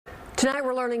Tonight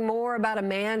we're learning more about a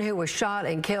man who was shot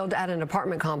and killed at an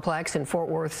apartment complex in Fort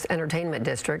Worth's entertainment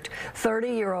district.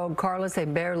 30-year-old Carlos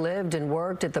Aybar lived and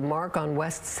worked at the Mark on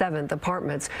West 7th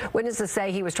Apartments. Witnesses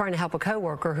say he was trying to help a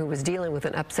coworker who was dealing with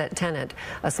an upset tenant.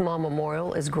 A small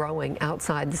memorial is growing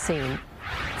outside the scene.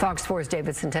 Fox 4's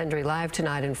David Santendry live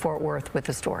tonight in Fort Worth with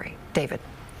the story. David.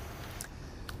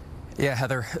 Yeah,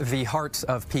 Heather, the hearts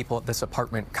of people at this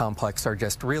apartment complex are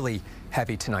just really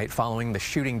heavy tonight following the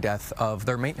shooting death of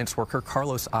their maintenance worker,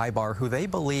 Carlos Aybar, who they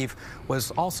believe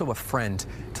was also a friend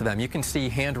to them. You can see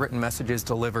handwritten messages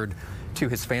delivered to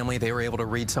his family. They were able to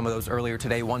read some of those earlier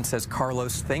today. One says,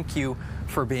 "Carlos, thank you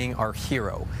for being our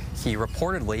hero." He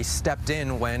reportedly stepped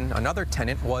in when another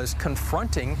tenant was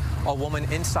confronting a woman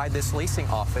inside this leasing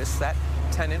office. That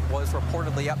tenant was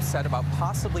reportedly upset about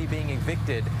possibly being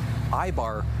evicted.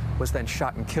 Aybar was then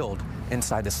shot and killed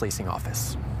inside this leasing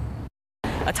office.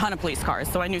 A ton of police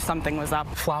cars, so I knew something was up.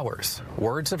 Flowers,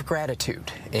 words of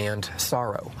gratitude, and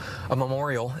sorrow. A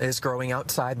memorial is growing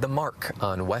outside the Mark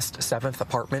on West 7th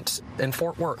Apartments in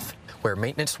Fort Worth, where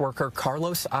maintenance worker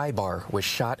Carlos Aybar was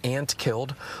shot and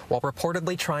killed while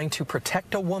reportedly trying to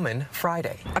protect a woman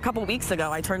Friday. A couple weeks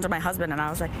ago, I turned to my husband and I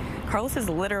was like, Carlos is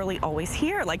literally always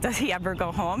here. Like, does he ever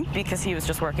go home? Because he was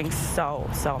just working so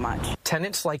much.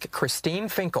 Tenants like Christine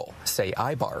Finkel say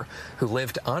Aybar, who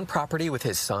lived on property with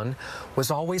his son,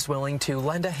 was always willing to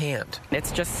lend a hand.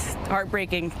 It's just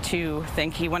heartbreaking to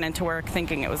think he went into work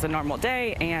thinking it was a normal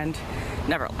day and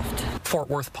never left. Fort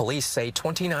Worth police say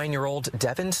 29-year-old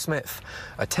Devin Smith,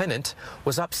 a tenant,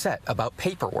 was upset about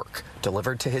paperwork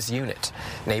delivered to his unit.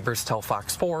 Neighbors tell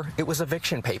Fox 4 it was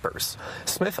eviction papers.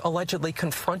 Smith allegedly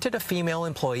confronted a female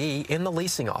employee in the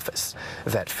leasing office.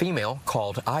 That female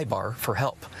called Aybar for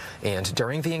help. And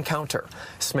during the encounter,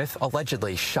 Smith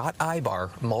allegedly shot Aybar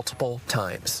multiple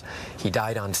times. He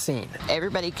died on scene.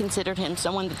 Everybody considered him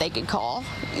someone that they could call,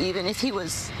 even if he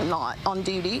was not on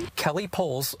duty. Kelly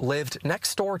Poles lived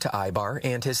next door to Aybar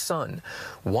and his son.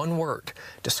 One word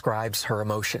describes her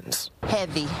emotions.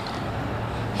 Heavy,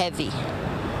 heavy,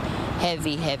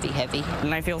 heavy, heavy, heavy.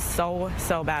 And I feel so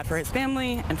bad for his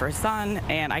family and for his son,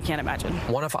 and I can't imagine.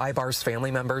 One of Aybar's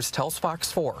family members tells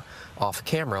Fox 4, off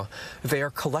camera, they are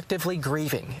collectively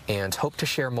grieving and hope to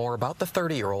share more about the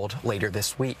 30-year-old later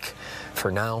this week.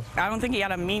 For now, I don't think he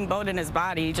had a mean bone in his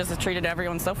body. He just treated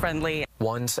everyone so friendly.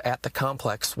 Ones at the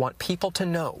complex want people to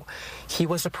know he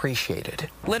was appreciated.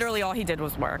 Literally all he did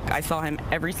was work. I saw him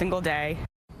every single day.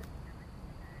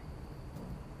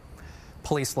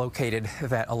 Police located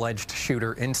that alleged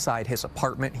shooter inside his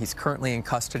apartment. He's currently in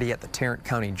custody at the Tarrant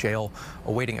County Jail,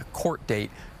 awaiting a court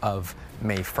date of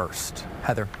May 1st.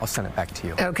 Heather, I'll send it back to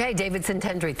you. Okay, David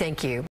Santendry, thank you.